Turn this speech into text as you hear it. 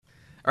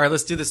All right,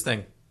 let's do this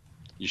thing.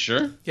 You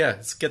sure? Yeah,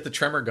 let's get the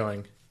tremor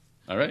going.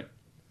 All right.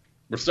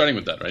 We're starting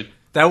with that, right?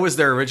 That was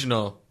their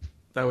original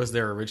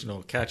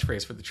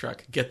catchphrase for the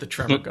truck. Get the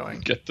tremor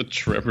going. Get the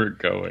tremor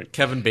going.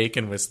 Kevin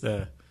Bacon was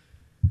the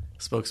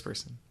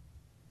spokesperson.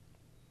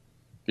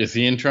 Is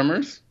he in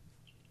Tremors?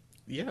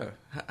 Yeah.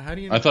 How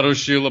do you know? I thought it was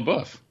Shia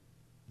LaBeouf.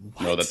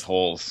 What? No, that's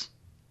Holes.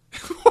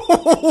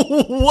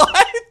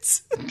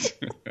 What?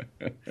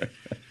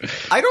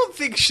 I don't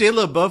think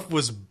Shia LaBeouf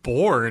was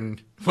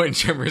born when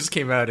Tremors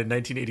came out in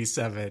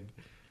 1987.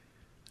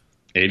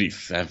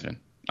 87.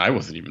 I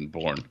wasn't even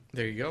born.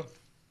 There you go.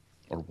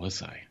 Or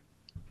was I?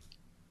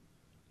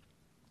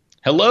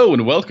 Hello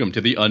and welcome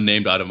to the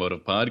Unnamed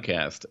Automotive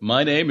Podcast.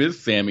 My name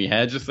is Sammy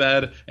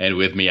Haj-Assad, and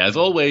with me, as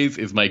always,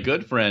 is my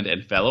good friend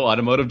and fellow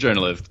automotive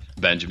journalist,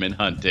 Benjamin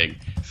Hunting.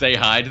 Say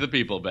hi to the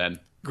people, Ben.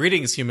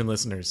 Greetings, human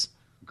listeners.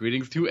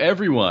 Greetings to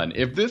everyone.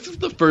 If this is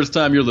the first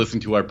time you're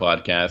listening to our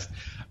podcast,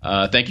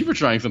 thank you for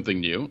trying something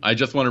new. I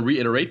just want to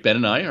reiterate, Ben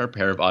and I are a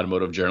pair of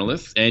automotive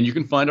journalists, and you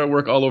can find our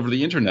work all over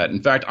the internet.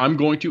 In fact, I'm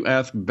going to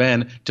ask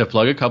Ben to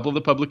plug a couple of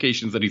the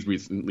publications that he's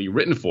recently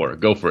written for.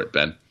 Go for it,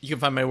 Ben. You can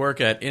find my work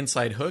at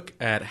Inside Hook,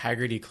 at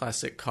Haggerty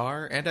Classic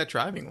Car, and at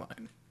Driving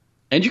Line.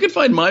 And you can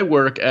find my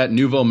work at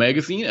Nouveau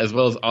Magazine, as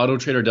well as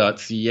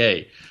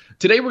autotrader.ca.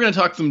 Today we're going to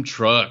talk some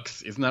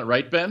trucks. Isn't that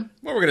right, Ben?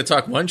 Well, we're going to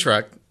talk one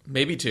truck,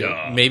 maybe two,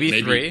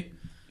 maybe three.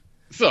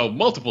 So,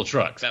 multiple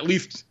trucks, at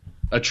least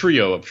a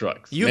trio of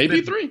trucks.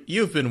 Maybe three.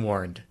 You've been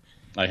warned.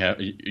 I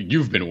have.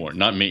 You've been warned,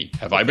 not me.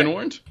 Have I been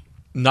warned?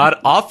 Not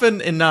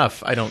often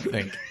enough, I don't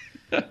think.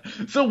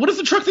 So what is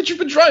the truck that you've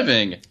been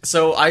driving?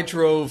 So I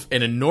drove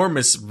an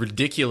enormous,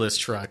 ridiculous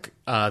truck,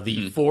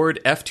 the Ford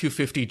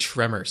F-250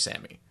 Tremor,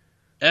 Sammy.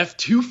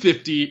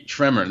 F-250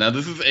 Tremor. Now,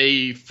 this is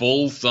a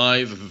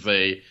full-size, this is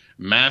a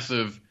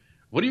massive,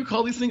 what do you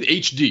call these things?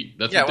 HD.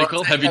 That's what they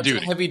call heavy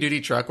duty.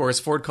 Heavy-duty truck, or as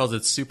Ford calls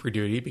it, Super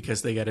Duty,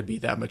 because they got to be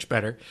that much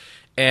better.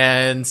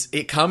 And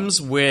it comes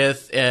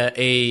with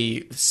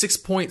a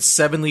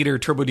 6.7-liter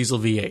turbo diesel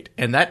V8.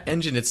 And that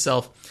engine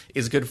itself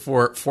is good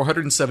for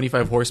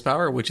 475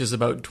 horsepower, which is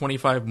about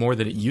 25 more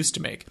than it used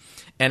to make.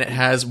 And it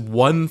has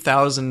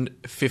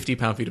 1,050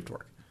 pound-feet of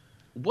torque.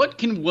 What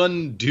can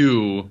one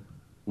do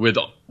with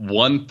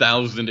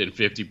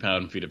 1,050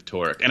 pound-feet of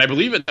torque? And I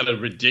believe it's at a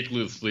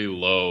ridiculously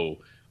low,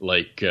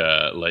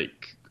 RPM.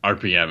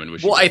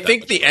 And I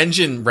think the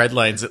engine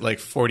redlines at like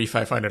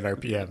 4,500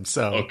 RPM.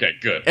 So okay,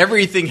 good.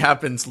 Everything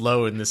happens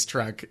low in this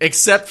truck,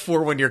 except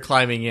for when you're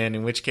climbing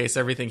in which case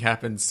everything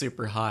happens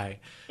super high.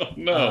 Oh,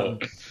 no.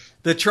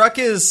 The truck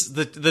is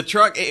the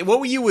truck.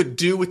 What you would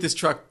do with this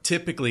truck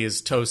typically is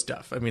tow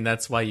stuff. I mean,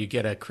 that's why you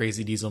get a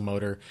crazy diesel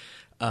motor.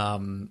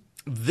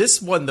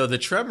 This one, though, the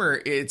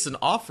Tremor, it's an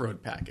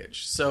off-road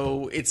package.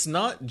 So it's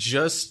not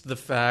just the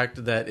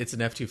fact that it's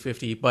an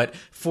F-250, but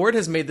Ford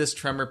has made this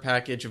Tremor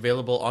package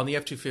available on the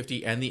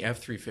F-250 and the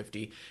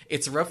F-350.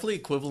 It's roughly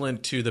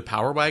equivalent to the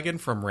Power Wagon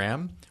from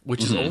Ram,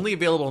 which is only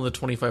available on the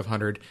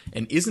 2500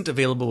 and isn't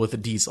available with a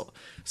diesel.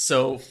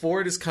 So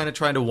Ford is kind of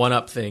trying to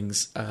one-up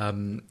things.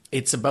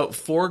 It's about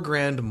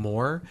 $4,000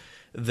 more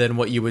than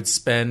what you would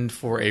spend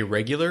for a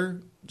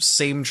regular,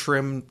 same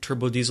trim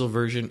turbo diesel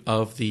version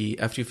of the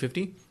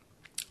F-250.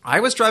 I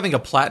was driving a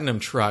Platinum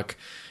truck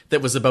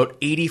that was about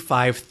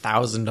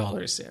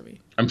 $85,000,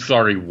 Sammy. I'm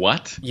sorry,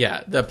 what?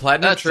 Yeah, the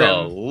Platinum trim. That's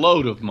a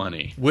load of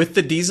money. With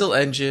the diesel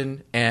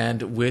engine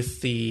and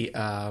with the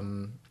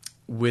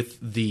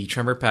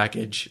Tremor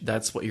package,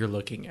 that's what you're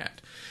looking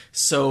at.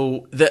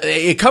 So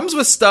it comes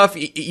with stuff.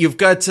 You've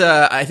got,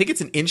 I think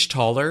it's an inch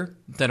taller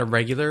than a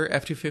regular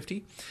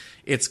F-250.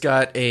 It's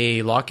got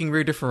a locking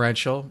rear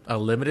differential, a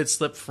limited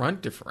slip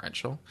front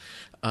differential.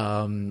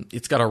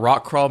 It's got a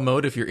rock crawl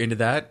mode if you're into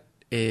that.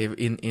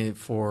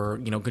 For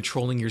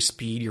controlling your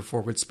speed, your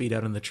forward speed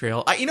out on the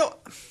trail.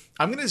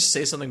 I'm going to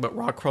say something about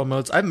rock crawl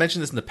modes. I've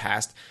mentioned this in the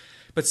past,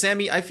 but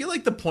Sammy, I feel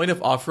like the point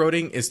of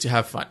off-roading is to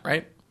have fun,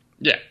 right?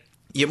 Yeah,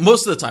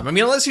 most of the time. I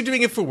mean, unless you're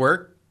doing it for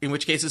work, in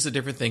which case it's a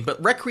different thing.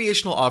 But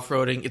recreational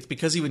off-roading, it's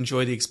because you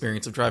enjoy the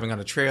experience of driving on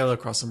a trail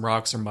across some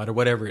rocks or mud or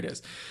whatever it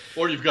is.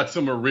 Or you've got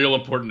somewhere real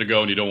important to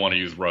go and you don't want to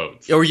use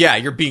roads. Or yeah,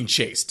 you're being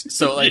chased.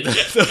 So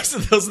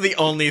those are the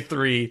only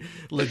three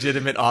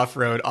legitimate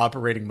off-road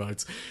operating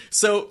modes.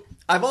 So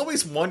I've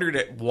always wondered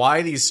at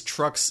why these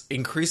trucks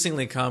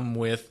increasingly come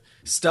with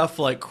stuff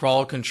like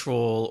crawl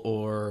control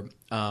or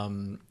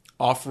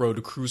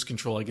off-road cruise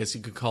control, I guess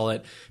you could call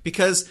it,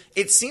 because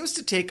it seems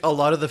to take a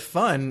lot of the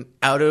fun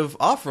out of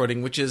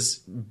off-roading, which is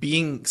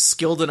being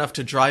skilled enough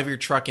to drive your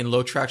truck in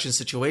low traction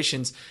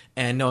situations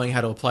and knowing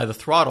how to apply the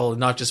throttle and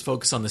not just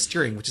focus on the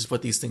steering, which is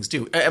what these things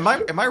do. Am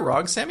I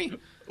wrong, Sammy?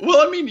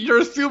 Well, I mean, you're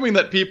assuming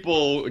that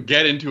people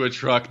get into a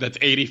truck that's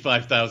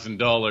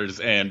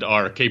 $85,000 and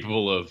are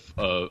capable of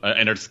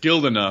and are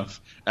skilled enough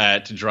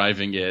at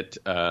driving it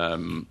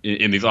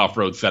in these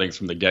off-road settings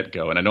from the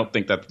get-go, and I don't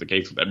think that's the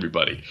case with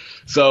everybody.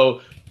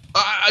 So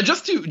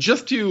Just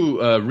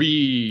to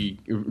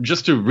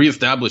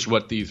reestablish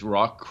what these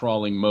rock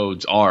crawling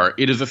modes are,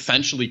 it is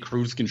essentially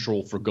cruise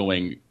control for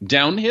going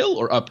downhill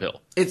or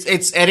uphill.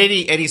 It's at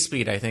any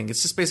speed. I think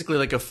it's just basically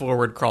like a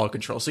forward crawl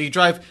control. So you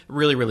drive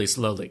really, really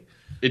slowly.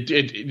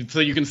 So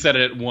you can set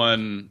it at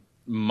 1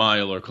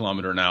 mile or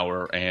kilometer an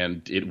hour,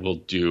 and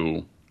it'll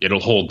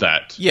hold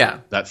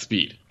that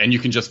speed, and you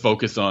can just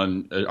focus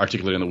on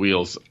articulating the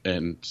wheels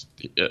and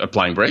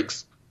applying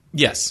brakes.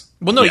 Yes.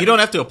 Well, no, you don't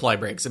have to apply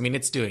brakes. I mean,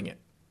 it's doing it.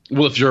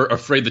 Well, if you're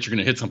afraid that you're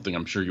going to hit something,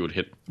 I'm sure you would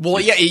hit. Well,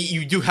 yeah,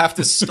 you do have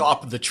to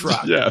stop the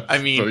truck. Yeah. I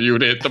mean, so you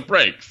would hit the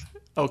brakes.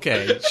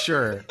 Okay,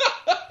 sure.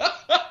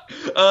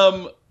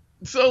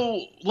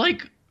 So,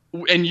 like,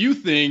 and you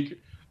think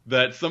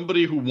that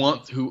somebody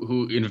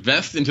who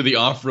invests into the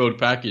off-road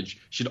package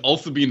should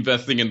also be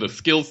investing in the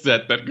skill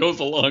set that goes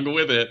along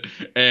with it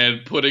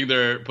and putting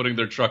their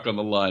truck on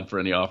the line for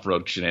any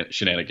off-road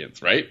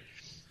shenanigans, right?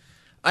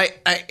 I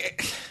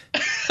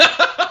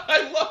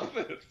love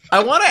this.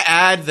 I want to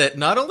add that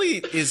not only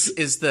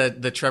is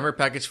the Tremor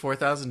package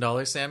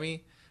 $4,000,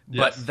 Sammy,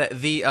 but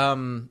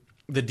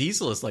the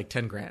diesel is like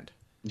 $10,000.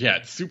 Yeah,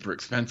 it's super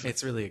expensive.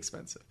 It's really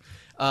expensive.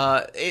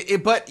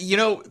 But you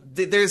know,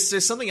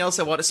 there's something else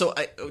I want to. So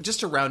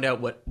just to round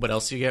out what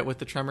else you get with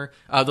the Tremor,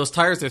 those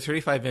tires, they're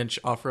 35-inch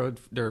off-road,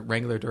 they're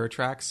Wrangler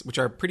Duratracs, which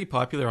are pretty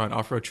popular on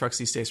off-road trucks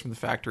these days from the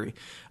factory.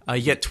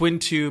 You get twin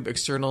tube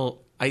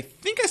external. I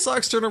think I saw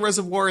external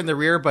reservoir in the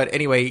rear, but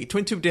anyway,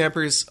 twin tube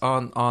dampers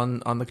on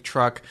the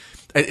truck.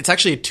 It's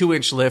actually a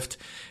 2-inch lift,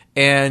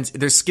 and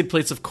there's skid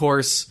plates, of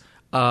course.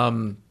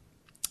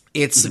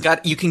 It's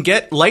got, you can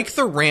get, like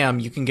the Ram,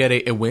 you can get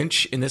a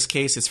winch. In this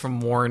case, it's from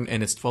Warn,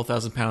 and it's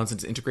 12,000 pounds.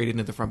 It's integrated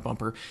into the front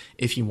bumper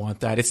if you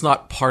want that. It's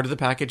not part of the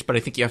package, but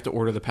I think you have to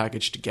order the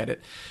package to get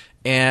it.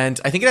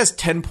 And I think it has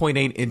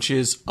 10.8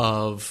 inches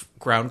of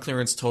ground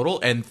clearance total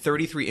and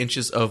 33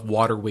 inches of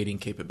water weighting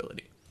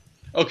capability.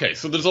 Okay,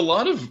 so there's a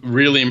lot of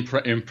really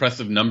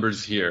impressive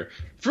numbers here.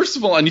 First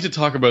of all, I need to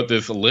talk about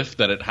this lift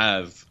that it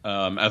has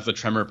as the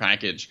Tremor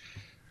package.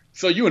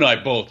 So you and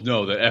I both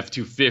know that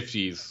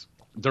F-250s,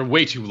 they're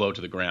way too low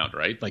to the ground,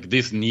 right? Like,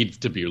 this needs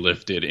to be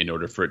lifted in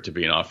order for it to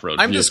be an off-road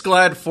I'm vehicle. just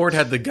glad Ford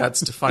had the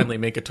guts to finally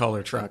make a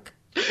taller truck.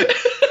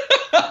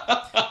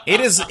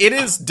 It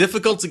is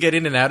difficult to get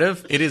in and out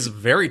of. It is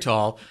very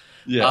tall.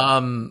 Yeah.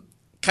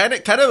 Kind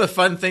of a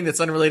fun thing that's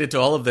unrelated to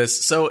all of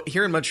this. So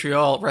here in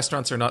Montreal,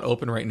 restaurants are not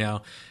open right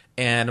now.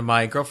 And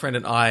my girlfriend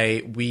and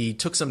I, we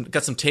got some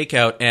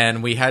takeout,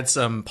 and we had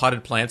some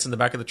potted plants in the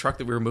back of the truck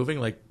that we were moving,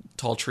 like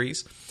tall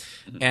trees.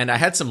 And I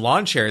had some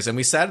lawn chairs, and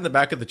we sat in the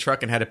back of the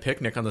truck and had a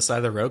picnic on the side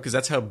of the road, because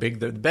that's how big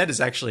the bed is.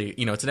 Actually,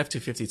 you know, it's an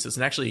F-250, so it's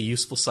actually a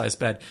useful size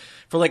bed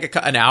for like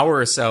an hour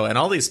or so. And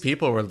all these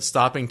people were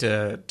stopping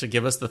to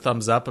give us the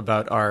thumbs up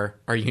about our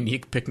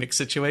unique picnic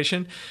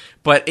situation.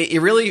 But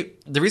it really,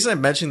 the reason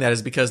I'm mentioning that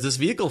is because this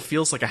vehicle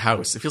feels like a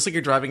house. It feels like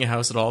you're driving a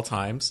house at all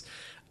times.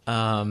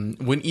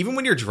 Even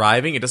when you're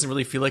driving, it doesn't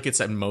really feel like it's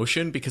in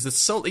motion, because it's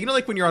so, you know,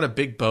 like when you're on a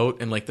big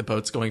boat and like the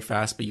boat's going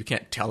fast, but you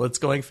can't tell it's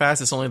going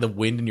fast. It's only the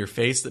wind in your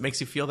face that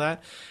makes you feel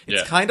that.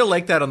 It's kind of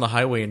like that on the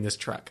highway in this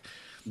truck.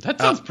 That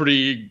sounds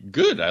pretty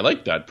good. I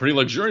like that. Pretty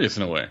luxurious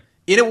in a way.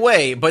 In a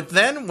way, but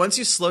then once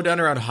you slow down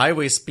around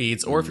highway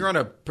speeds, or if you're on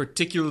a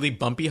particularly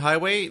bumpy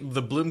highway,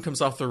 the bloom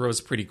comes off the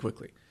roads pretty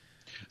quickly.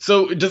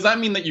 So does that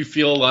mean that you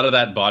feel a lot of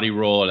that body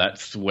roll or that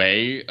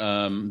sway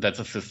that's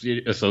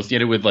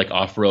associated with like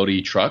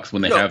off-roady trucks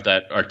when they have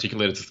that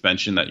articulated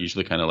suspension that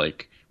usually kind of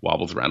like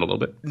wobbles around a little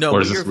bit? No,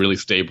 or is this really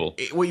stable?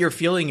 What you're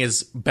feeling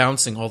is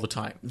bouncing all the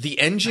time. The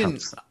engine,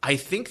 I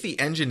think the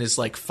engine is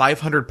like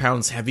 500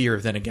 pounds heavier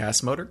than a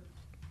gas motor.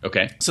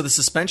 Okay. So the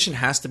suspension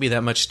has to be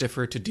that much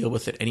stiffer to deal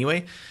with it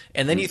anyway.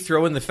 And then you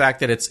throw in the fact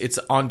that it's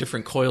on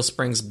different coil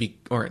springs,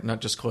 or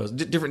not just coils,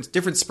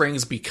 different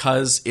springs,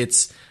 because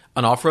it's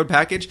an off-road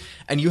package,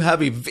 and you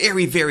have a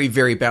very, very,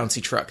 very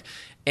bouncy truck.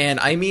 And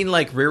I mean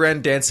like rear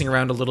end dancing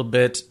around a little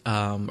bit,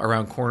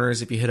 around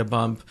corners if you hit a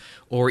bump,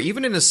 or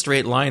even in a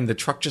straight line, the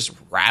truck just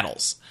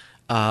rattles.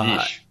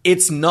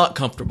 It's not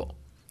comfortable.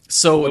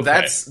 So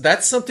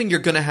that's something you're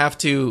going to have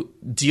to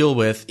deal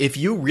with. If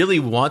you really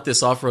want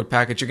this off-road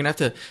package, you're going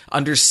to have to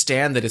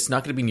understand that it's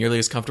not going to be nearly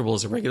as comfortable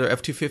as a regular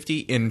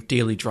F-250 in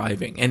daily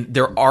driving. And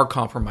there are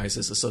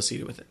compromises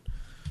associated with it.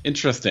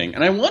 Interesting.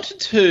 And I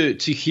wanted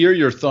to hear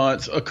your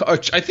thoughts.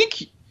 I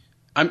think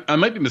I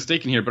might be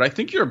mistaken here, but I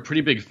think you're a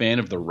pretty big fan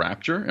of the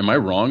Raptor. Am I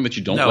wrong that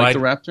you don't like the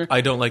Raptor?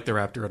 I don't like the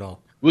Raptor at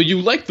all. Well,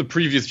 you like the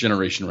previous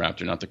generation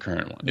Raptor, not the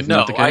current one. Isn't No,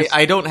 that the case?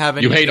 I don't have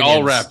any. You hate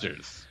all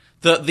Raptors.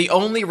 The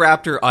only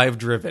Raptor I've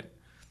driven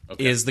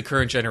is the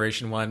current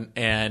generation one,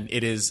 and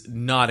it is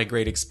not a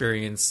great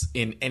experience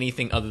in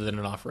anything other than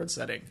an off-road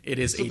setting. It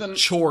is a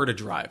chore to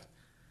drive.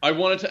 I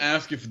wanted to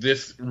ask if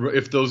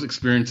those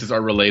experiences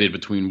are related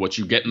between what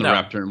you get in the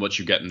Raptor and what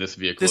you get in this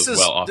vehicle as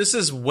well. This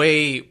is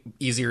way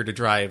easier to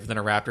drive than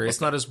a Raptor. Okay.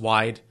 It's not as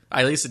wide.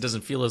 At least it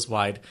doesn't feel as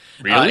wide.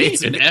 Really?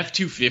 An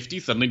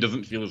F-250 suddenly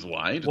doesn't feel as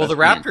wide? Well, the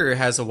Raptor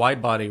has a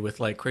wide body with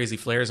like crazy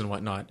flares and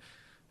whatnot.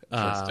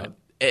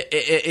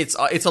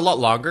 It's a lot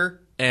longer,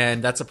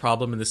 and that's a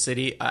problem in the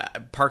city.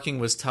 Parking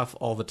was tough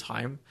all the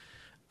time.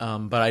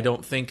 But I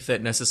don't think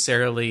that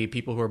necessarily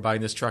people who are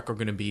buying this truck are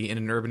going to be in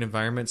an urban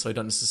environment, so I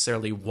don't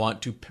necessarily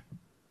want to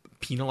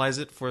penalize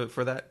it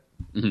for that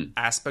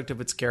aspect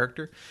of its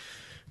character.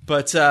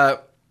 But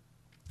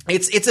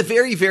it's a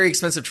very, very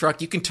expensive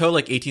truck. You can tow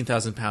like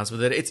 18,000 pounds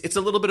with it. It's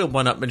a little bit of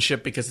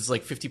one-upmanship because it's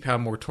like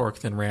 50-pound more torque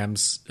than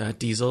Ram's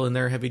diesel in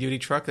their heavy-duty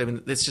truck. I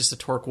mean, it's just a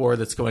torque war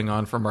that's going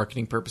on for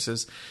marketing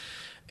purposes.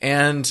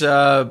 And,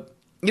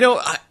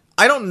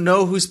 I don't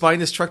know who's buying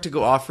this truck to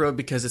go off-road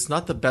because it's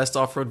not the best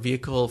off-road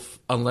vehicle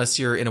unless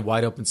you're in a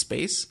wide open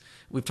space.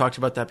 We've talked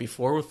about that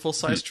before with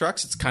full-size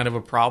trucks. It's kind of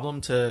a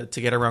problem to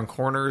get around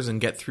corners and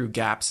get through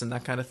gaps and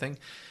that kind of thing.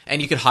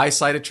 And you could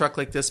high-side a truck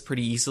like this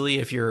pretty easily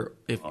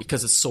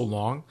because it's so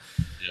long.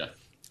 Yeah.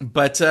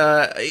 But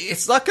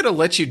it's not going to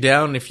let you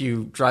down if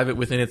you drive it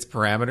within its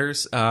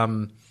parameters.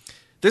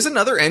 There's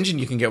another engine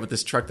you can get with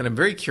this truck that I'm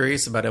very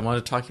curious about. I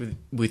want to talk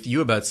with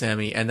you about,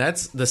 Sammy, and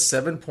that's the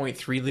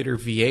 7.3-liter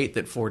V8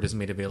 that Ford has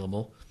made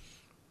available.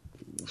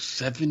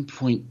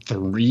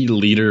 7.3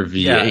 liter V8.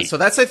 Yeah, so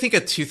that's, I think,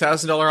 a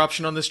 $2,000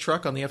 option on this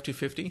truck on the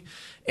F-250,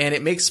 and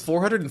it makes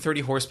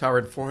 430 horsepower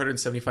and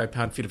 475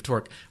 pound-feet of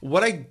torque.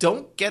 What I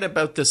don't get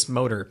about this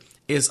motor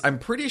is I'm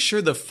pretty sure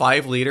the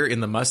 5-liter in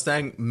the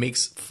Mustang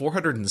makes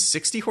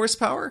 460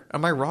 horsepower.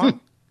 Am I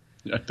wrong?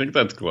 I think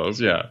that's close,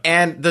 yeah.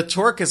 And the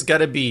torque has got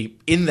to be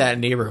in that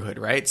neighborhood,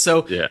 right?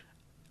 So yeah.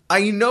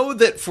 I know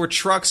that for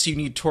trucks, you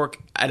need torque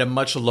at a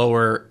much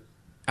lower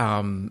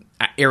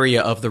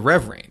area of the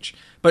rev range.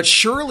 But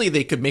surely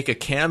they could make a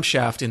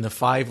camshaft in the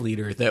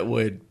 5-liter that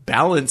would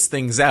balance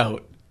things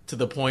out to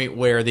the point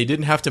where they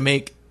didn't have to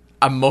make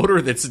a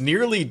motor that's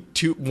nearly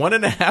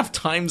 1.5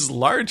 times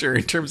larger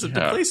in terms of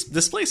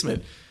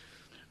displacement.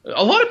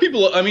 A lot of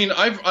people, I mean,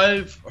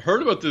 I've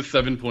heard about this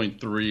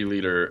 7.3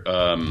 liter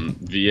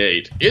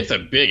V8. It's a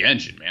big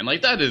engine, man.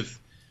 Like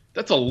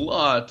that's a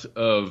lot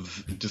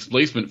of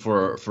displacement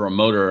for a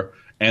motor,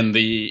 and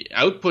the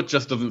output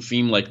just doesn't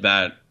seem like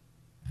that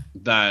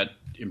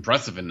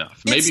impressive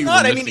enough. Maybe it's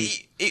not.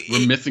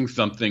 we're missing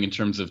something in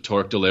terms of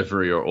torque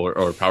delivery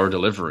or power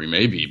delivery,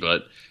 maybe,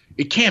 but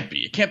it can't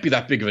be. It can't be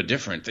that big of a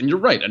difference. And you're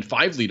right, and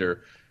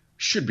 5-liter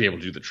should be able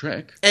to do the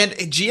trick. And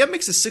GM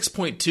makes a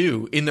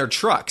 6.2 in their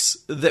trucks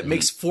that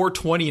makes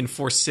 420 and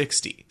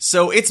 460.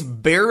 So it's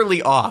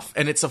barely off,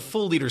 and it's a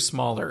full liter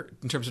smaller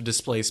in terms of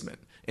displacement,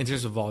 in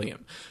terms of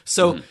volume.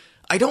 So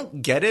I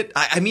don't get it.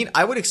 I mean,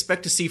 I would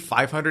expect to see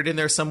 500 in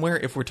there somewhere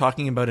if we're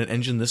talking about an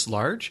engine this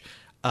large.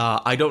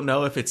 I don't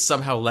know if it's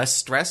somehow less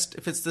stressed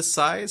if it's this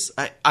size.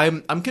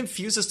 I'm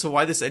confused as to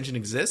why this engine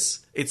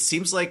exists. It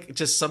seems like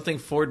just something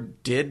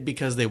Ford did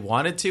because they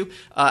wanted to.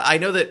 I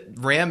know that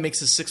Ram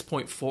makes a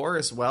 6.4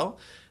 as well.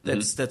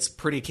 That's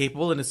pretty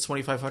capable in its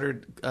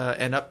 2,500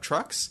 and up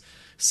trucks.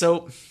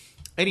 So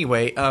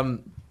anyway,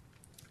 the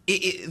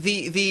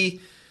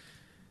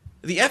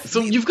F.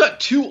 So you've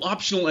got two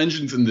optional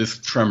engines in this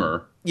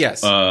Tremor.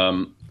 Yes.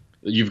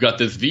 You've got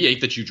this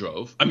V8 that you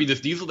drove. I mean,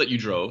 this diesel that you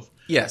drove.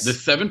 Yes. The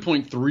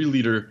 7.3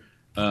 liter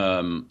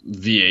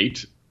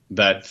V8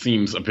 that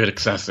seems a bit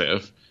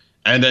excessive,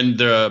 and then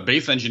the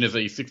base engine is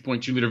a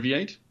 6.2 liter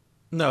V8.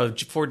 No,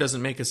 Ford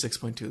doesn't make a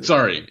 6.2 liter.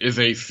 Sorry, is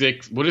a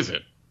 6. What is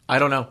it? I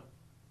don't know.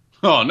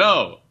 Oh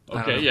no.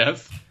 Okay.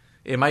 Yes.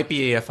 It might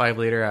be a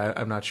 5-liter.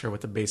 I'm not sure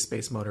what the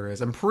base motor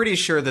is. I'm pretty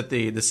sure that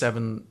the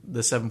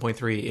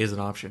 7.3 is an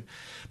option.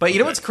 But you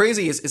know what's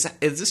crazy is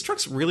this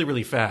truck's really,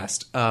 really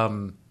fast.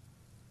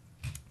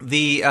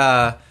 The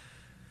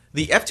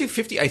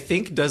F-250, I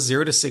think, does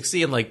 0 to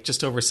 60 in like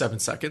just over 7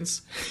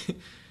 seconds,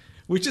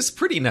 which is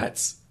pretty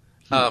nuts.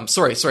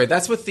 Sorry,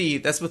 that's with the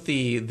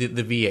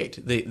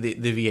V8, the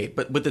V8.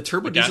 But with the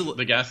turbo diesel,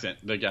 the gas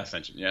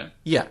engine,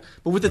 yeah.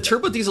 But with the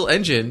turbo diesel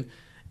engine,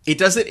 it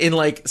does it in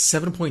like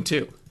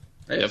 7.2.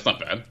 Hey, that's not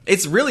bad.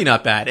 It's really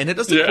not bad, and it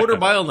does the quarter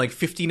mile in like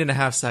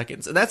 15.5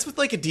 seconds. And that's with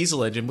like a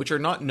diesel engine, which are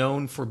not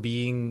known for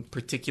being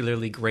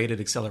particularly great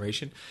at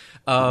acceleration.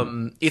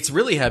 It's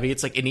really heavy.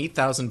 It's like an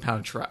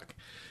 8,000-pound truck.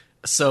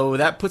 So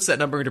that puts that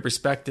number into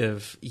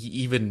perspective,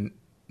 in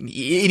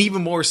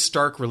even more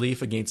stark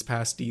relief against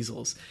past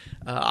diesels.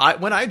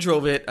 When I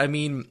drove it, I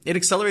mean, it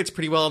accelerates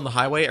pretty well on the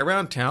highway.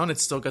 Around town,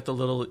 it's still got the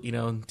little,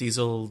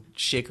 diesel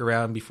shake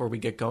around before we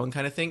get going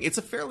kind of thing. It's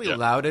a fairly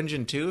loud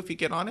engine too if you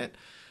get on it.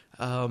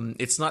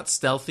 It's not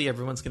stealthy.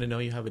 Everyone's going to know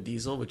you have a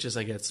diesel, which is,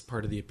 I guess,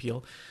 part of the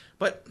appeal.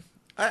 But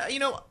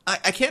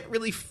I can't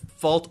really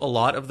fault a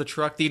lot of the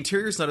truck. The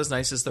interior is not as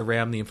nice as the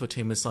Ram. The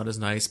infotainment's not as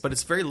nice, but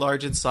it's very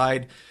large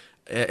inside.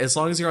 As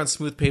long as you're on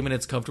smooth pavement,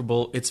 it's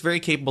comfortable. It's very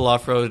capable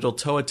off-road. It'll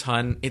tow a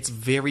ton. It's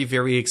very,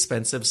 very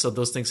expensive, so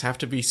those things have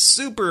to be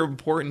super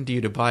important to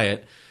you to buy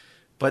it.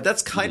 But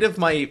that's kind of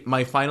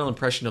my final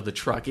impression of the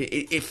truck.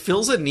 It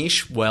fills a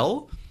niche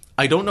well.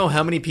 I don't know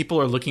how many people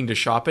are looking to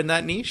shop in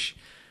that niche.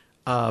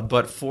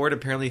 But Ford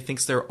apparently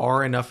thinks there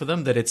are enough of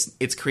them that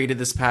it's created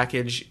this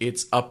package,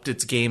 it's upped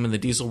its game in the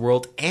diesel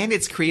world, and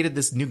it's created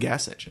this new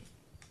gas engine.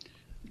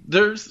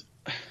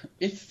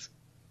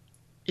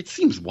 It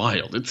seems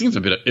wild. It seems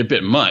a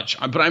bit much.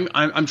 But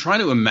I'm trying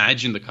to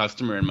imagine the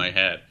customer in my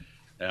head,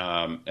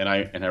 and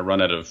I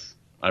run out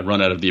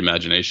of the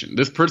imagination.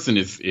 This person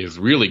is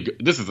really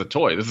good. This is a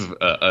toy. This is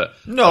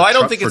No, I I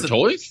don't think it's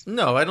toys.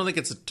 No, I don't think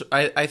it's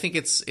I think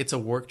it's a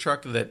work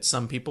truck that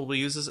some people will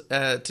use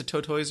to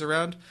tow toys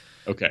around.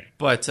 Okay.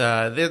 But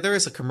there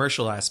is a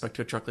commercial aspect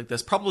to a truck like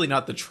this. Probably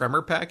not the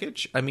Tremor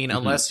package. I mean,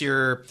 unless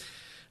you're...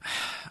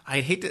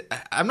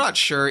 I'm not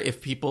sure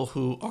if people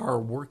who are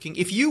working...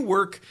 If you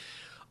work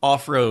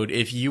off-road,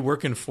 if you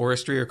work in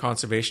forestry or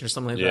conservation or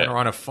something like that, or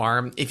on a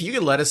farm, if you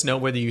could let us know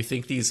whether you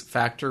think these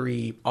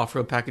factory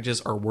off-road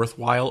packages are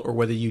worthwhile or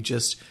whether you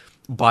just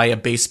buy a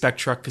base spec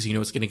truck because you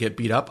know it's going to get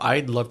beat up,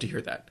 I'd love to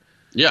hear that.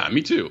 Yeah,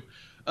 me too.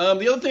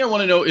 The other thing I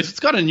want to know is it's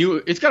got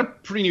a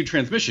pretty new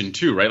transmission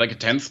too, right? Like a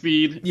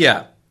 10-speed.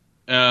 Yeah.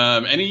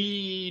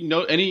 Any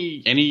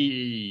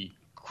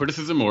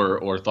criticism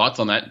or thoughts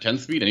on that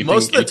 10-speed?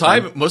 Most of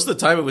the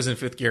time it was in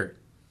fifth gear.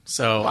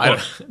 So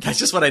that's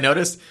just what I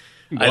noticed.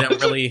 What? I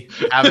don't really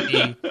have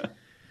any.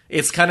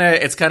 It's kind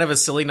of a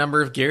silly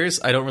number of gears.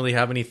 I don't really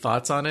have any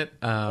thoughts on it.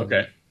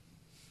 Okay.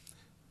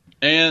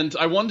 And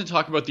I wanted to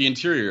talk about the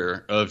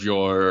interior of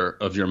your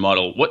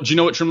model. Do you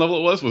know what trim level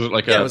it was? Was it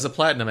like it was a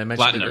platinum. I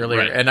mentioned it earlier,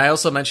 right. And I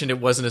also mentioned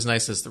it wasn't as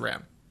nice as the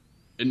Ram.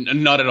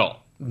 Not at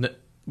all.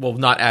 Well,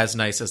 not as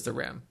nice as the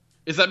Ram.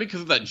 Is that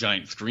because of that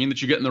giant screen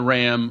that you get in the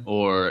Ram,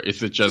 or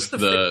is it just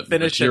the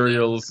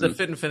materials? The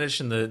fit and finish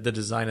and the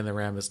design in the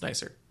Ram is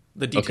nicer.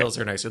 The details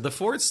are nicer. The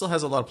Ford still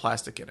has a lot of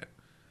plastic in it.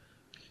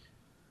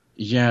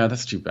 Yeah,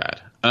 that's too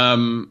bad.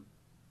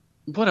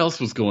 What else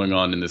was going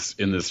on in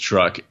this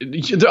truck?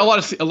 There are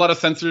a lot of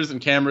sensors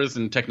and cameras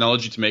and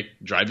technology to make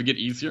driving it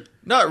easier.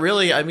 Not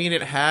really. I mean,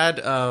 it had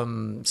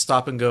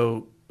stop and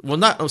go.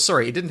 Well,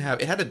 it didn't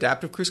have. It had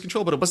adaptive cruise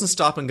control, but it wasn't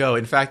stop and go.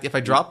 In fact, if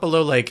I dropped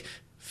below like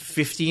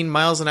 15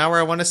 miles an hour,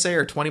 I want to say,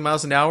 or 20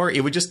 miles an hour,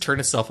 it would just turn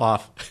itself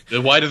off.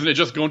 Then why doesn't it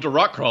just go into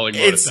rock crawling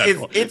mode?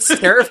 It's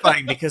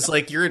terrifying because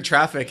like you're in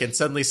traffic and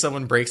suddenly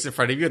someone brakes in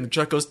front of you and the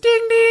truck goes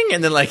ding ding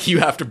and then like you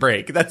have to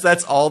brake.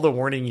 That's all the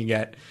warning you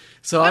get.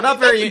 So I'm not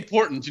very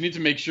important. You need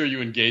to make sure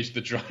you engage the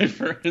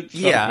driver.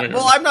 Yeah,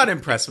 well, I'm not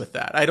impressed with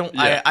that. I don't.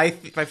 Yeah. I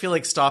feel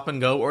like stop and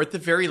go, or at the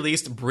very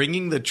least,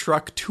 bringing the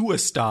truck to a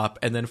stop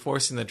and then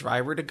forcing the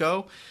driver to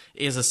go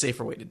is a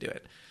safer way to do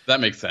it.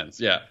 That makes sense.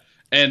 Yeah,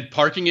 and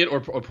parking it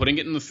or putting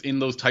it in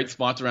those tight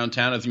spots around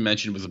town, as you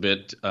mentioned, was a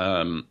bit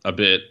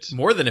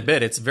more than a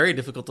bit. It's very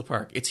difficult to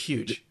park. It's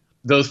huge.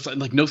 Those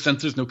like no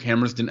sensors, no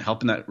cameras didn't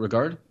help in that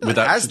regard. It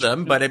has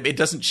them, but it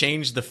doesn't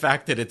change the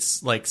fact that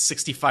it's like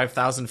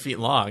 65,000 feet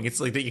long.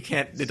 It's like that you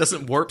can't. It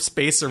doesn't warp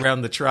space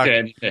around the truck.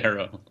 Any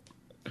arrow,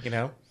 you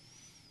know.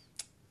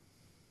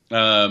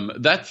 I'm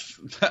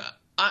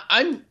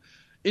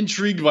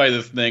intrigued by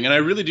this thing, and I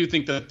really do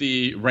think that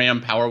the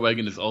Ram Power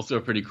Wagon is also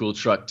a pretty cool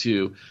truck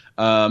too.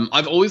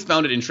 I've always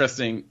found it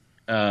interesting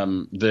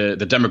the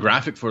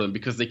demographic for them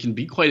because they can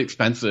be quite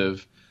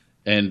expensive.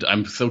 And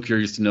I'm so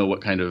curious to know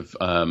what kind of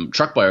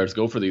truck buyers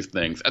go for these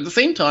things. At the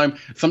same time,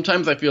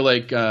 sometimes I feel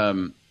like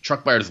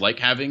truck buyers like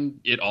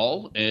having it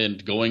all,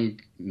 and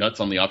going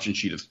nuts on the option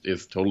sheet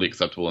is totally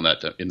acceptable in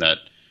that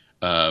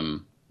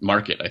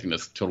market. I think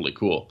that's totally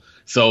cool.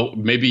 So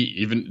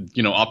maybe even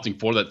opting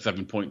for that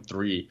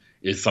 7.3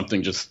 is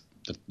something just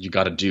that you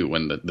got to do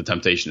when the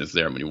temptation is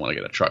there when you want to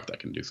get a truck that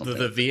can do something.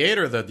 The V8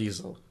 or the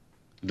diesel?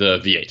 The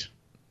V8.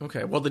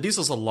 Okay, well, the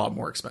diesel's a lot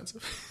more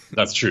expensive.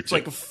 That's true. It's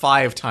like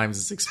 5 times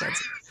as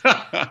expensive.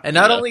 And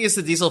not only is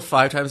the diesel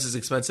 5 times as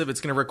expensive,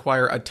 it's going to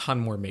require a ton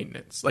more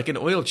maintenance. Like an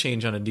oil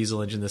change on a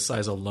diesel engine this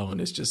size alone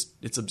is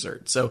it's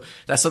absurd. So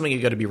that's something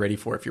you got to be ready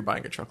for if you're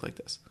buying a truck like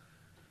this.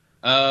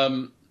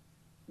 Anything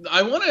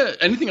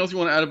else you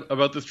want to add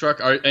about this truck?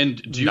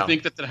 And do you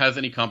think that it has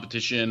any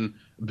competition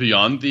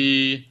beyond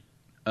the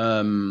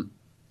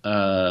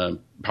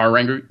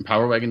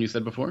Power Wagon you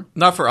said before?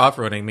 Not for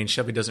off-roading. I mean,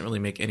 Chevy doesn't really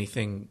make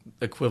anything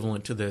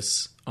equivalent to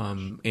this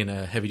in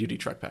a heavy-duty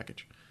truck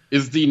package.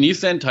 Is the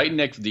Nissan Titan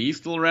XD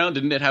still around?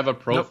 Didn't it have a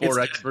Pro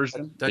 4X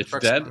version? It's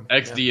dead?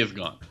 XD is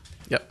gone.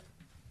 Yep.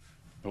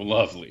 Oh,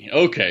 lovely.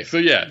 Okay, so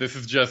yeah, this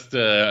is just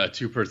a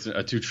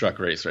two-truck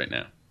race right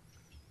now.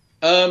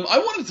 I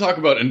wanted to talk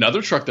about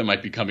another truck that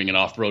might be coming, an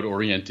off-road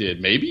oriented,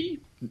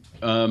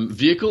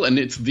 vehicle, and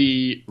it's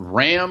the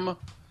Ram.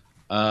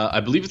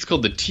 I believe it's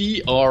called the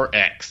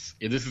TRX.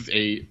 This is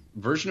a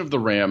version of the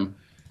Ram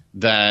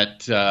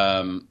that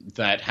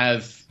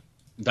has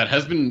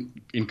been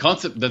in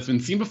concept, that's been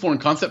seen before in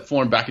concept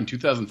form back in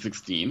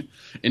 2016.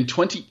 In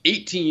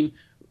 2018,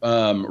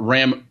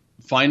 Ram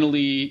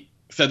finally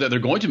said that they're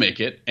going to make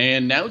it,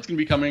 and now it's going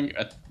to be coming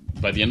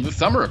by the end of the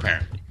summer,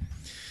 apparently.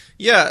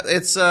 Yeah,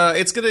 it's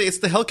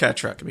the Hellcat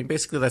truck. I mean,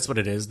 basically that's what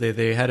it is.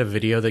 They had a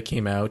video that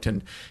came out,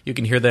 and you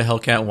can hear the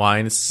Hellcat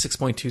whine. It's a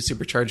 6.2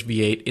 supercharged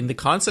V8. In the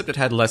concept, it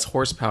had less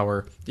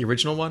horsepower. The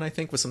original one, I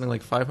think, was something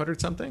like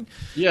 500 something.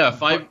 Yeah,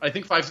 I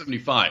think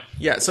 575.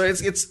 Yeah, so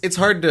it's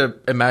hard to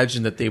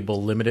imagine that they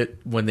will limit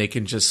it when they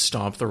can just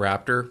stomp the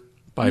Raptor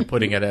by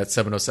putting it at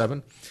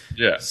 707.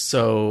 Yeah.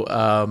 So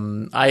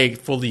I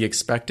fully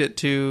expect it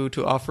to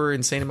offer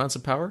insane amounts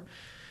of power.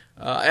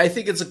 I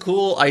think it's a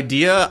cool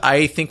idea.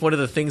 I think one of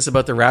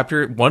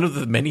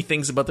the many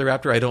things about the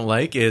Raptor I don't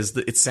like is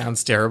that it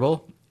sounds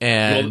terrible.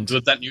 And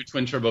with that new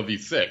twin turbo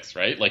V6,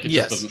 right? Like, it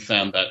just doesn't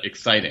sound that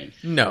exciting.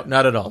 No,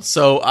 not at all.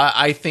 So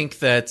I think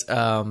that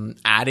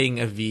adding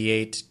a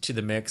V8 to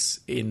the mix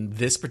in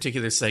this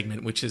particular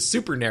segment, which is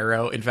super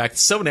narrow, in fact,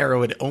 so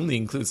narrow it only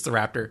includes the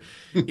Raptor,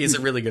 is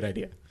a really good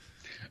idea.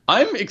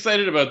 I'm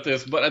excited about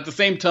this, but at the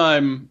same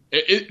time,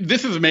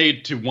 this is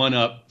made to one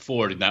up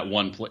Ford in that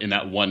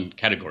one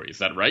category. Is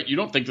that right? You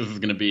don't think this is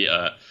going to be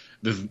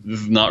this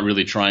is not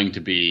really trying to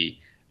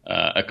be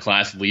a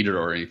class leader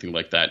or anything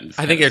like that?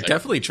 I think they're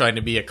definitely trying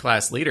to be a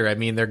class leader. I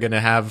mean, they're going to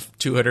have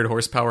 200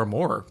 horsepower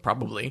more,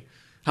 probably.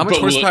 How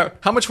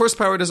much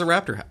horsepower does a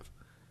Raptor have?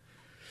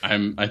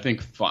 I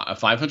think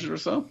 500 or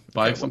so,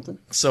 something.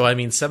 So I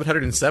mean,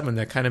 707.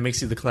 That kind of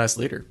makes you the class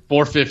leader.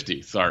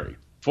 450. Sorry,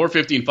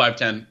 450 and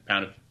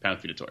 510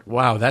 pound-feet of torque.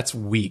 Wow, that's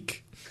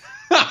weak.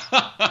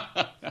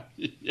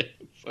 Yes,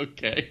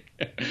 okay.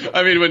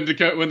 I mean, when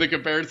the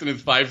comparison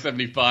is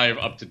 575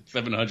 up to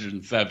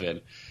 707,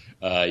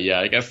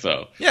 yeah, I guess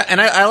so. Yeah, and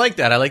I like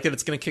that. I like that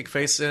it's going to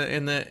kick sand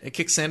in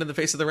the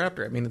face of the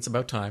Raptor. I mean, it's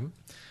about time.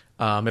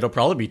 It'll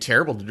probably be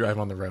terrible to drive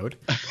on the road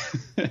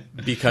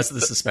because of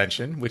the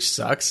suspension, which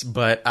sucks.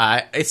 But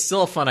it's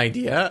still a fun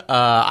idea.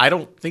 I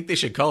don't think they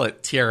should call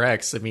it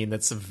TRX. I mean,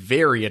 that's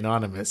very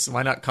anonymous.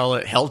 Why not call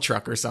it Hell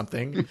Truck or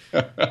something?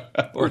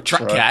 Or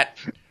Truck Cat,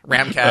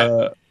 Ram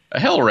Cat,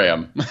 Hell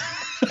Ram.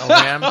 Hell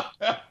Ram.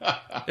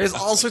 There's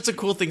all sorts of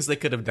cool things they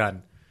could have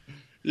done.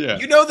 Yeah,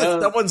 you know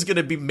that someone's going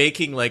to be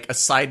making like a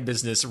side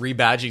business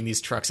rebadging these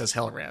trucks as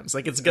Hell Rams.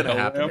 Like, it's going to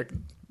happen.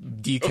 Ram.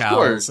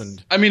 Decals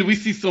and I mean, we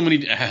see so many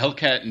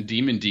Hellcat and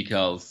Demon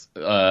decals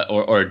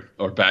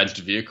or badged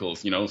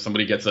vehicles. You know,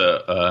 somebody gets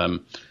a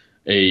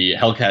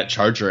Hellcat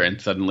Charger and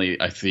suddenly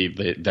I see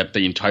that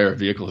the entire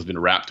vehicle has been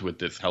wrapped with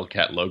this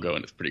Hellcat logo,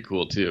 and it's pretty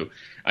cool too.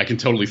 I can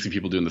totally see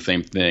people doing the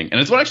same thing,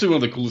 and it's actually one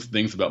of the coolest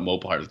things about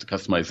Mopar is the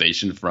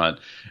customization front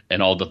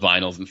and all the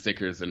vinyls and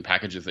stickers and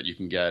packages that you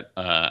can get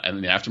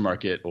in the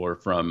aftermarket or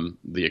from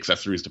the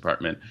accessories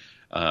department.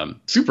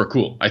 Super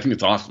cool. I think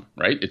it's awesome,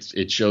 right?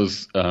 It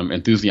shows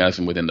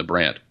enthusiasm within the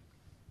brand.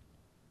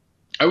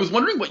 I was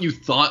wondering what you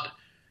thought.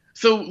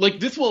 So, like,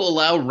 this will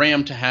allow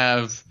Ram to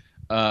have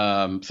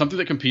something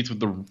that competes with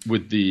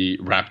the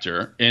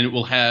Raptor, and it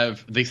will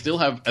have. They still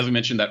have, as we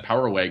mentioned, that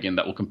Power Wagon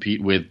that will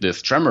compete with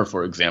this Tremor,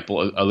 for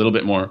example, a little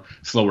bit more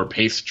slower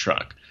paced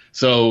truck.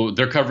 So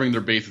they're covering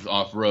their bases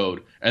off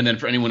road, and then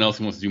for anyone else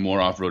who wants to do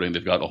more off roading,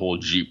 they've got a whole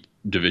Jeep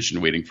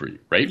division waiting for you,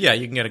 right? Yeah,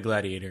 you can get a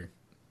Gladiator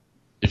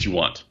if you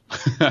want.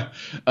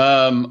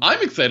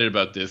 I'm excited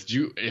about this.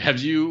 Do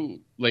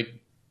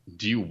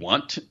you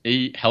want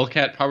a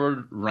Hellcat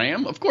powered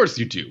Ram? Of course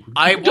you do.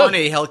 I want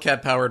a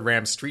Hellcat powered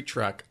Ram street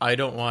truck. I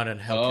don't want a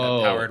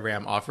Hellcat powered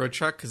Ram off road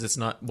truck because it's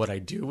not what I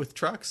do with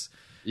trucks.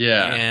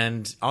 Yeah,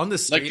 and on the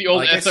street, like the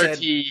old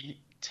SRT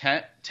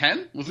 10.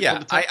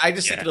 Yeah, I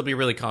just think it'll be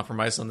really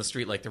compromised on the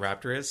street like the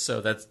Raptor is.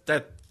 So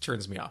that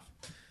turns me off.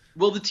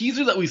 Well, the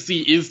teaser that we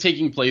see is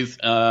taking place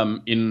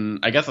in,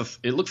 I guess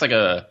it looks like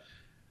a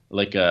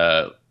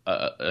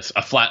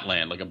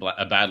flatland, like a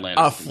badland.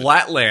 A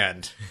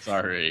flatland.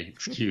 Sorry,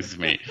 excuse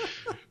me.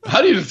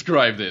 How do you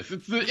describe this?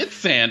 It's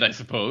sand, I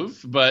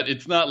suppose, but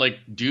it's not like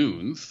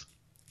dunes.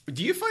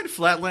 Do you find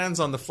flatlands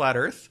on the flat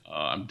Earth?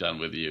 I'm done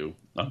with you.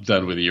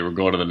 We're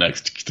going to the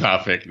next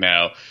topic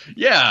now.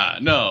 Yeah,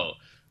 no.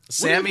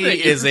 Sammy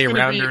is a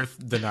round Earth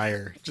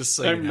denier. Just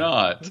so you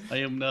know. I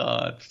am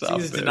not. Stop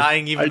He's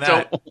denying even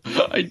that.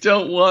 I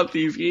don't want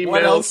these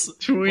emails,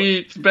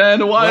 tweets,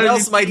 Ben. What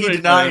else might he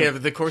deny over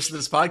the course of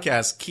this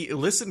podcast?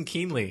 Listen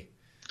keenly.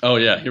 Oh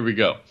yeah, here we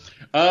go.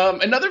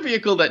 Another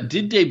vehicle that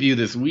did debut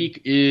this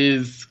week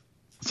is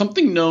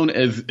something known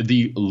as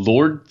the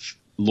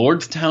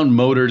Lordstown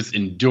Motors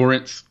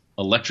Endurance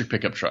electric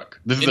pickup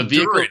truck. This is a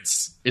vehicle.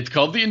 It's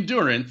called the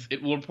Endurance.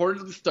 It will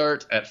reportedly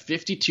start at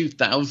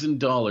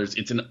 $52,000.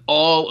 It's an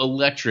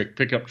all-electric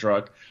pickup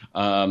truck.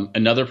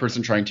 Another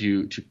person trying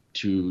to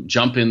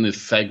jump in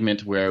this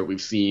segment where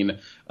we've seen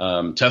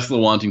Tesla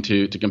wanting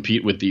to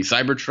compete with the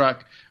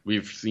Cybertruck.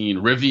 We've seen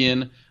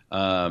Rivian,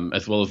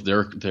 as well as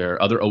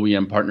their other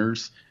OEM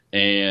partners,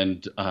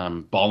 and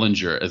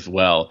Bollinger as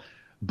well.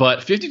 But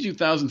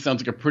 $52,000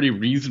 sounds like a pretty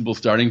reasonable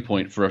starting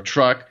point for a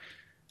truck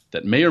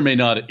that may or may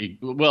not.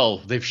 Well,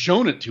 they've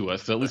shown it to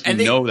us, so at least we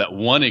know that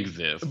one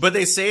exists. But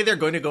they say they're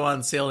going to go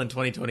on sale in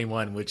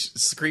 2021, which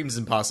screams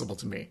impossible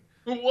to me.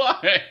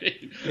 Why?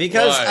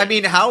 Because I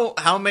mean,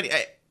 how many?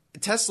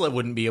 Tesla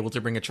wouldn't be able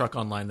to bring a truck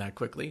online that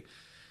quickly.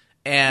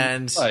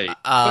 And right.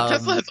 But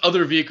Tesla has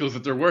other vehicles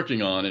that they're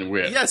working on and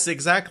with. Yes,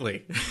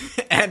 exactly,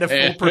 and a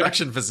full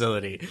production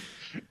facility.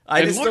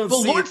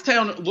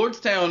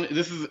 Lordstown.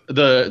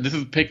 This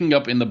is picking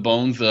up in the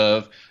bones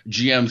of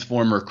GM's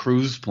former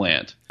Cruise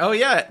plant. Oh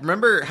yeah,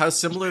 remember how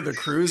similar the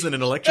Cruise and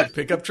an electric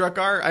pickup truck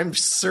are? I'm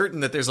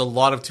certain that there's a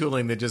lot of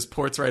tooling that just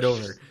ports right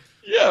over.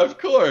 Yeah, of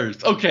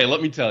course. Okay,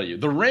 let me tell you.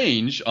 The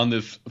range on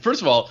this,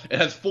 first of all, it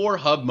has 4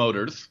 hub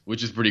motors,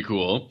 which is pretty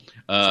cool.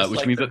 Which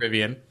like means the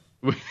Rivian.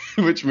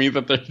 which means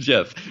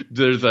that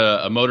there's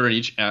a motor in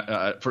each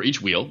for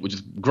each wheel, which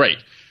is great.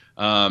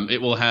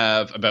 It will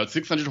have about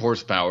 600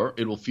 horsepower.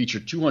 It will feature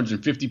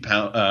 250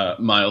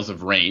 miles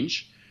of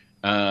range,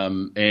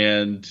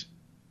 and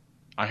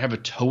I have a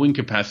towing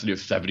capacity of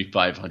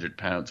 7,500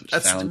 pounds. Which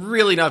That's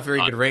really not very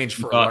good range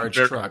for a large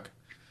truck.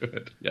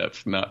 Good. Yeah,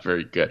 it's not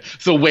very good.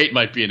 So weight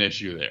might be an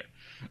issue there.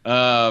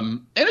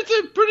 And it's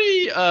a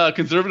pretty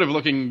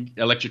conservative-looking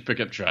electric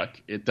pickup truck.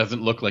 It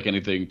doesn't look like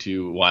anything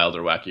too wild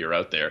or wacky or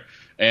out there.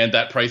 And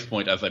that price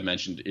point, as I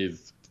mentioned,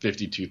 is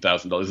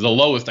 $52,000. The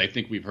lowest I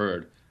think we've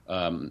heard.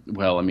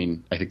 Well, I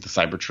mean, I think the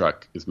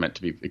Cybertruck is meant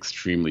to be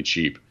extremely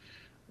cheap,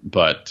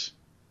 but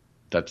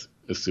that's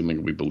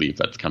assuming we believe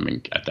that's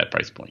coming at that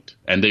price point.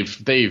 And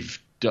they've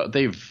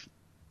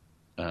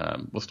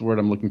what's the word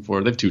I'm looking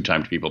for? They've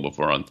two-timed people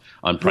before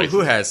on price. Who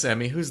has,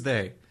 Sammy? Who's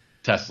they?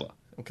 Tesla.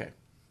 Okay.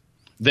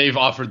 They've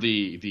offered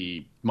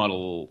the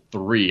Model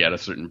 3 at a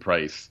certain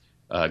price,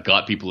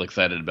 got people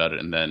excited about it,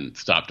 and then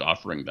stopped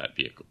offering that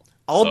vehicle.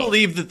 I'll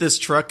believe that this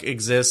truck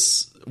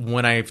exists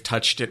when I've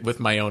touched it with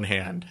my own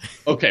hand.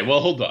 Okay, well,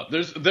 hold on.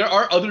 There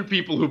are other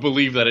people who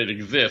believe that it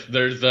exists.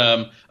 There's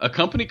a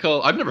company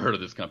called, I've never heard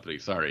of this company,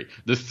 sorry.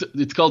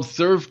 It's called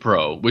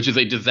ServPro, which is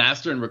a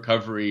disaster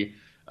recovery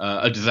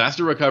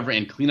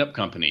and cleanup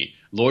company.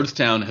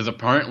 Lordstown has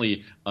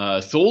apparently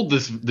sold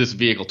this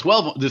vehicle,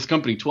 this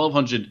company,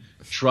 1,200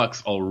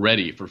 trucks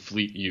already for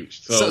fleet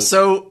use.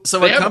 So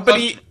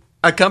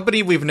a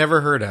company we've never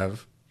heard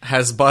of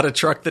has bought a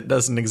truck that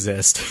doesn't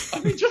exist.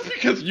 I mean, just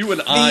because you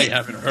and I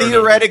haven't heard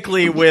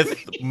theoretically of it.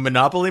 With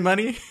monopoly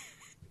money?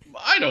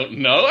 I don't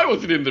know. I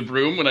wasn't in the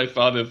room when I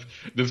saw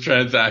this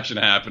transaction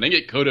happening.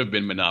 It could have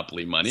been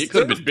monopoly money. It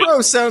could have been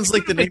ServPro sounds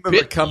like the name of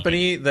a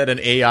company that an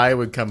AI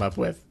would come up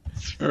with.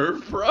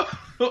 ServPro?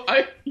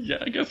 I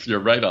guess you're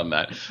right on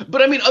that.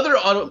 But I mean,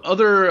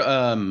 other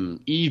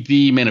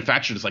EV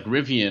manufacturers like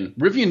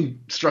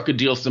Rivian struck a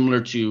deal similar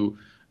to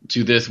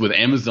this with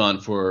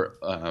Amazon for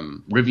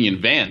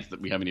Rivian vans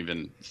that we haven't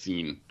even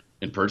seen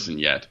in person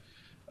yet.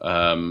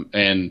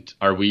 And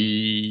are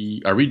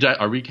we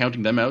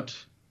counting them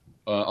out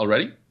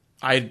already?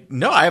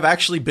 I've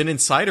actually been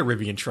inside a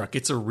Rivian truck.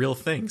 It's a real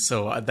thing.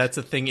 So that's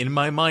a thing in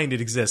my mind.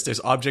 It exists.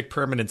 There's object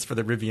permanence for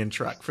the Rivian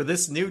truck. For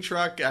this new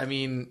truck, I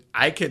mean,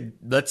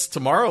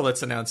 tomorrow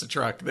let's announce a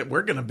truck that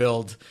we're going to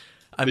build.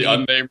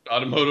 Unnamed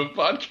Automotive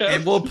Podcast.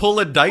 And we'll pull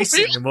a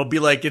Dyson and we'll be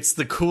like, it's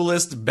the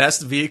coolest,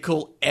 best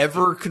vehicle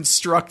ever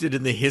constructed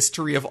in the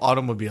history of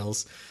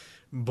automobiles.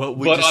 But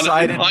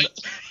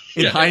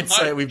in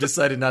hindsight, we've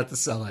decided not to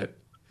sell it.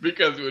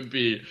 Because it would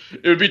be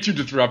too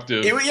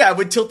disruptive. It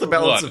would tilt the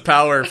balance of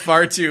power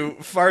far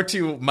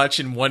too much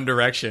in one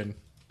direction.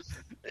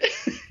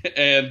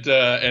 and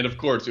of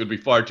course, it would be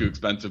far too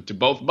expensive to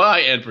both buy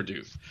and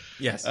produce.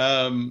 Yes.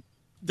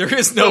 There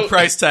is no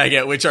price tag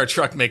at which our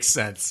truck makes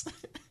sense.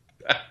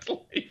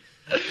 Exactly.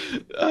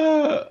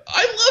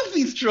 I love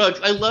these trucks.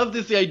 I love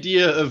this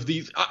idea of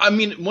these. I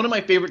mean, one of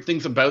my favorite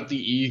things about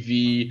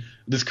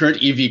this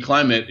current EV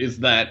climate is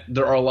that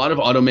there are a lot of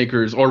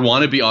automakers or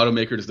wannabe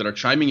automakers that are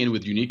chiming in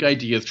with unique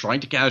ideas,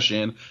 trying to cash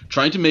in,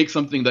 trying to make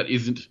something that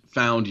isn't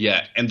found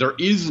yet. And there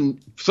is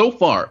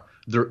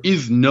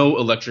no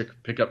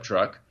electric pickup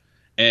truck.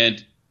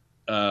 And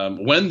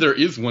when there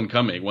is one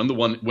coming,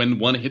 when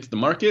one hits the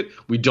market,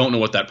 we don't know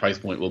what that price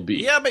point will be.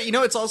 Yeah, but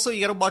it's also,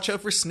 you got to watch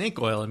out for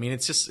snake oil. I mean,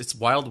 it's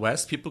Wild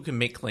West. People can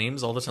make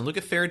claims all the time. Look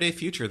at Faraday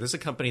Future. There's a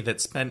company that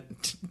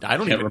spent, I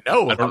don't even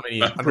know how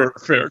many.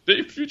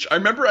 Faraday Future. I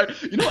remember,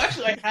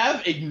 actually, I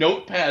have a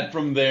notepad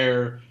from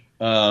their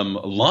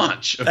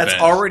launch event.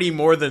 That's already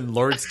more than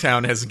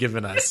Lordstown has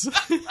given us.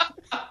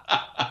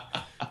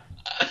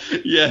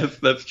 Yes,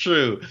 that's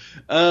true.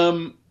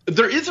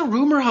 There is a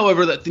rumor,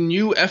 however, that the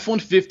new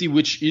F-150,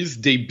 which is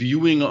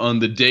debuting on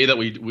the day that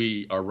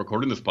we are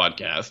recording this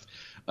podcast,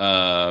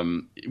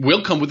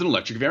 will come with an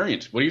electric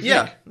variant. What do you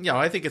think? Yeah,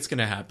 I think it's going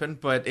to happen,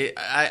 but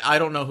I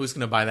don't know who's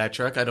going to buy that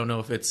truck. I don't know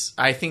if it's –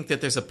 I think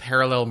that there's a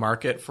parallel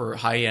market for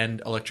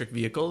high-end electric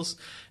vehicles,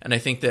 and I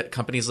think that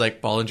companies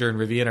like Bollinger and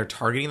Rivian are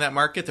targeting that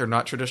market. They're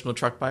not traditional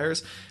truck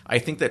buyers. I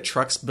think that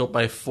trucks built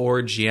by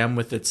Ford, GM,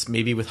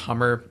 with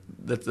Hummer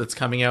that's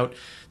coming out,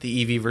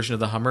 the EV version of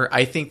the Hummer,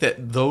 I think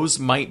that those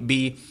might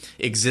be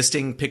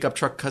existing pickup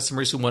truck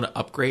customers who want to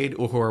upgrade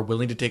or who are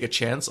willing to take a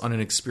chance on an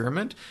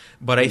experiment.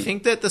 But I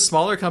think that the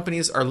smaller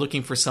companies are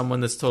looking for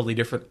someone that's totally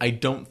different. I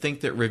don't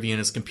think that Rivian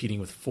is competing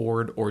with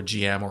Ford or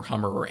GM or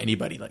Hummer or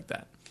anybody like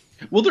that.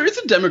 Well, there is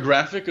a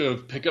demographic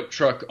of pickup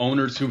truck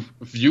owners who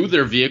view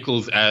their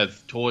vehicles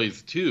as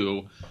toys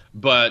too,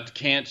 but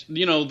can't.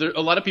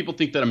 A lot of people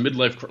think that a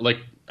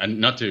midlife, and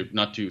not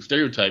to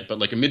stereotype, but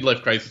like a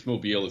midlife crisis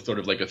mobile is sort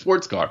of like a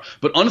sports car.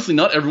 But honestly,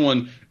 not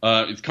everyone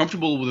is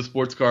comfortable with a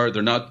sports car.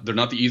 They're not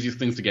the easiest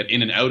things to get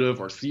in and out of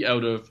or see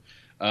out of.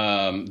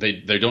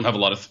 They don't have a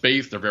lot of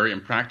space. They're very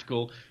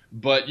impractical.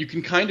 but you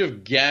can kind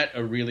of get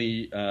a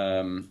really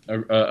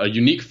a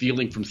unique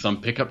feeling from some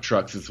pickup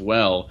trucks as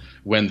well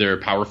when they're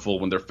powerful,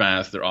 when they're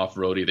fast, they're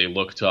off-roady, they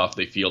look tough,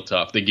 they feel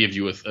tough. They give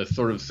you a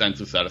sort of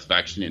sense of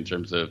satisfaction in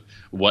terms of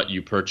what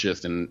you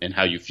purchased and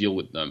how you feel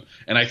with them.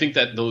 And I think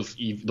that those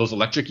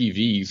electric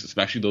EVs,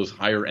 especially those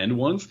higher end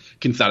ones,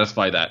 can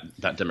satisfy that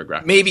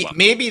demographic.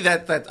 Maybe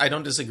that I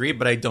don't disagree,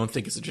 but I don't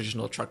think it's a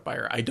traditional truck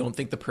buyer. I don't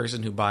think the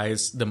person who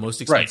buys the most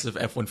expensive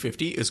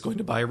F-150 is going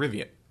to buy a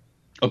Rivian.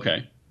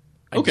 Okay.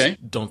 I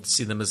just don't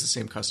see them as the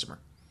same customer.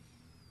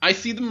 I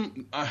see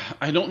them.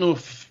 I don't know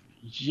if.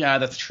 Yeah,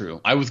 that's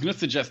true. I was going to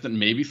suggest that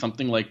maybe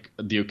something like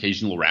the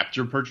occasional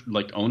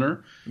Raptor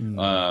owner,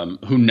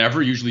 who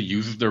never usually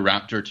uses their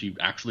Raptor to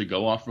actually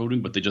go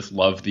off-roading, but they just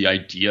love the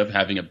idea of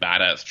having a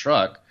badass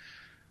truck,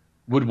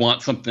 would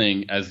want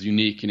something as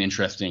unique and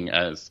interesting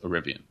as a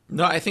Rivian.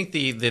 No, I think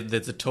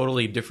that's a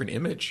totally different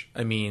image.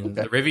 I mean,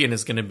 the Rivian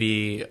is going to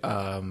be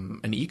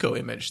an eco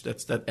image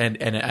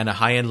and a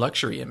high end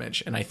luxury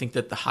image. And I think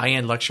that the high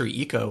end luxury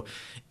eco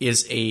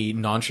is a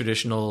non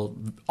traditional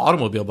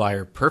automobile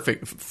buyer.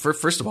 Perfect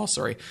first of all,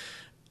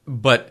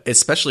 but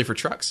especially for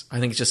trucks. I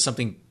think it's just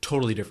something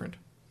totally different.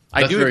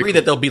 I do agree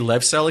that there'll be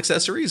lifestyle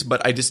accessories,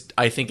 but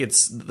I think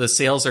the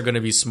sales are going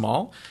to be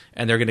small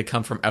and they're going to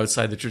come from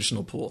outside the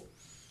traditional pool.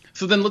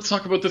 So then let's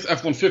talk about this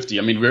F-150.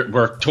 I mean,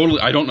 we're totally.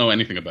 I don't know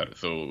anything about it,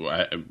 so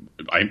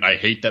I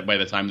hate that by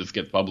the time this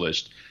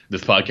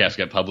podcast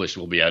gets published,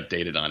 we'll be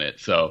outdated on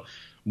it. So,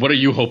 what are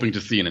you hoping to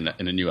see in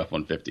a new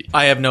F-150?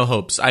 I have no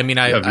hopes. I mean,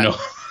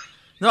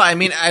 No, I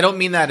mean, I don't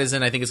mean that as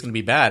in I think it's going to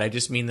be bad. I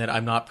just mean that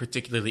I'm not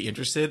particularly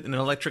interested in an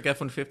electric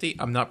F-150.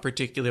 I'm not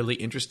particularly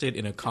interested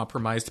in a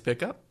compromised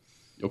pickup.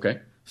 Okay.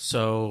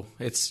 So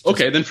it's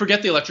okay. Then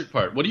forget the electric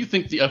part. What do you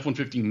think the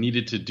F-150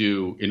 needed to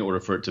do in order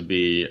for it to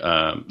be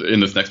in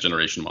this next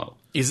generation model?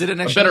 Is it a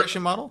next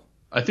generation model?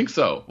 I think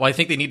so. Well, I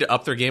think they need to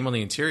up their game on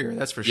the interior.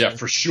 That's for sure. Yeah,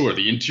 for sure.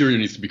 The interior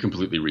needs to be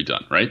completely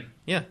redone, right?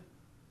 Yeah.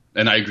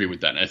 And I agree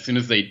with that. As soon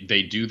as they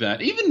do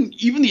that, even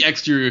the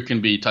exterior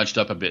can be touched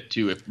up a bit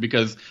too,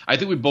 because I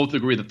think we both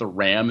agree that the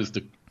Ram is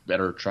the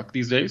better truck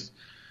these days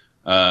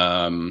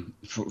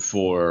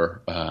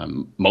for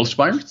most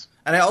buyers.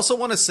 And I also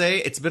want to say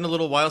it's been a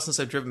little while since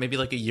I've driven, maybe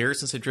like a year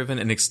since I've driven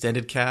an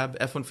extended cab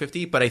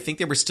F-150, but I think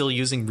they were still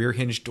using rear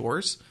hinge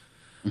doors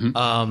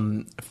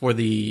for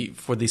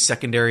the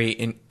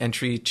secondary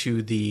entry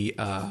to the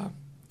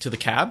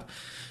cab.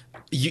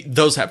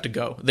 Those have to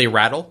go. They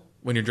rattle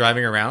when you're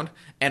driving around.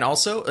 And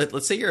also,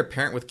 let's say you're a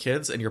parent with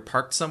kids and you're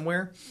parked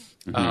somewhere.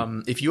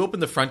 If you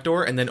open the front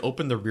door and then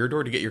open the rear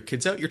door to get your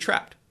kids out, you're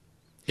trapped.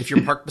 If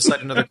you're parked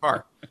beside another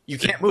car, you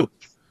can't move.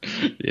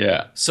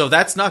 Yeah. So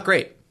that's not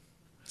great.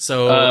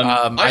 So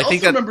I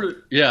think that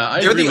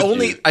they're the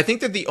only. I think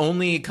they're the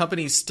only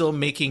company still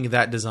making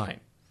that design.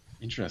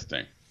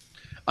 Interesting.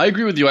 I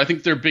agree with you. I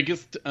think their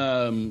biggest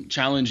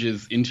challenge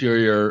is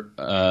interior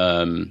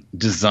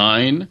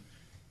design,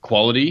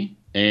 quality,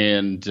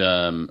 and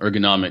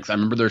ergonomics. I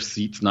remember their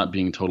seats not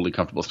being totally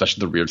comfortable,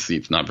 especially the rear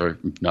seats, not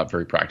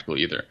very practical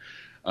either.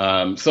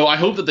 So I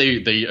hope that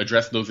they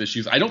address those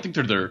issues. I don't think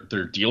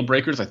they're deal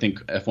breakers. I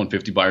think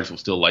F-150 buyers will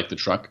still like the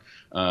truck,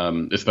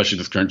 especially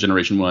this current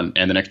generation one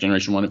and the next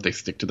generation one if they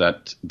stick to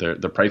that their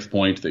price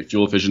point, the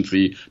fuel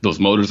efficiency. Those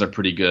motors are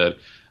pretty good.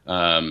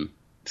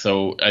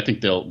 So I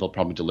think they'll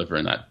probably deliver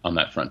on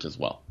that front as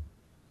well.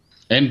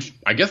 And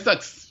I guess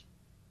that's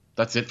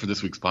it for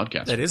this week's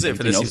podcast. That is it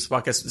for this week's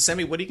podcast.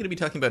 Sammy, what are you going to be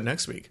talking about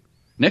next week?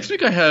 Next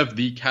week I have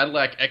the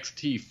Cadillac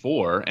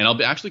XT4, and I'll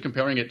be actually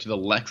comparing it to the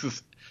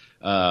Lexus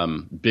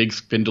big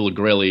spindle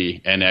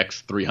grilly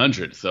NX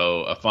 300.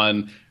 So a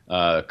fun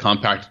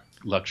compact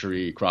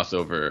luxury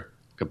crossover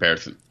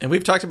comparison. And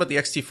we've talked about the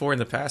XT4 in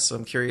the past, so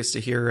I'm curious to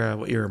hear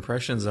what your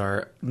impressions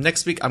are.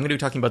 Next week, I'm going to be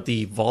talking about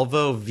the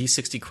Volvo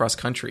V60 Cross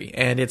Country,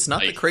 and it's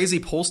not the crazy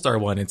Polestar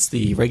one; it's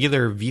the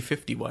regular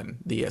V50 one.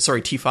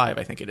 T5,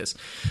 I think it is.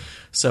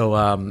 So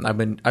I've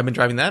been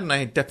driving that, and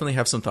I definitely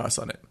have some thoughts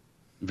on it.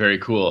 Very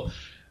cool.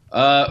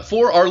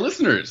 For our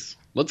listeners,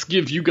 let's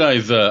give you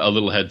guys a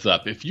little heads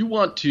up. If you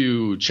want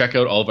to check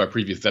out all of our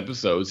previous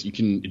episodes, you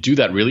can do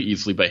that really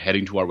easily by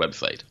heading to our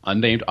website,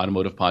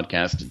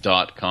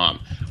 unnamedautomotivepodcast.com.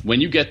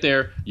 When you get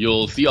there,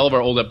 you'll see all of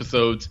our old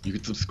episodes. You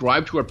can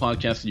subscribe to our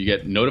podcast so you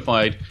get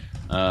notified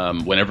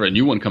whenever a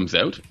new one comes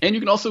out. And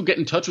you can also get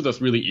in touch with us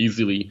really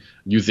easily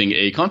using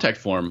a contact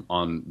form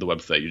on the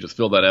website. You just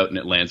fill that out and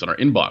it lands on our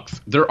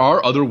inbox. There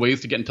are other ways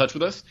to get in touch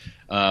with us.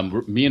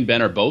 Me and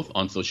Ben are both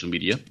on social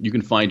media. You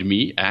can find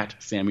me at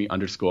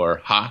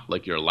Sammy_ha,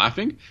 like you're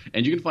laughing.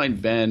 And you can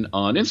find Ben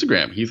on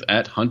Instagram. He's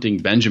at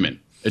HuntingBenjamin.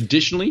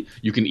 Additionally,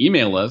 you can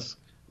email us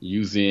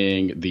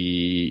using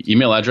the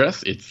email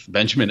address. It's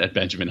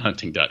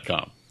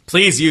benjamin@benjaminhunting.com.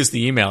 Please use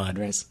the email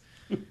address.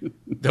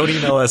 Don't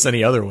email us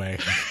any other way.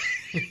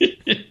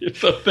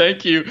 So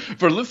thank you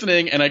for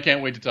listening, and I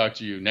can't wait to talk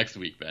to you next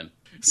week, Ben.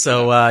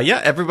 So,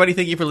 everybody,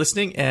 thank you for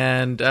listening,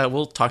 and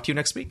we'll talk to you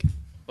next week.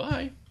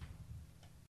 Bye.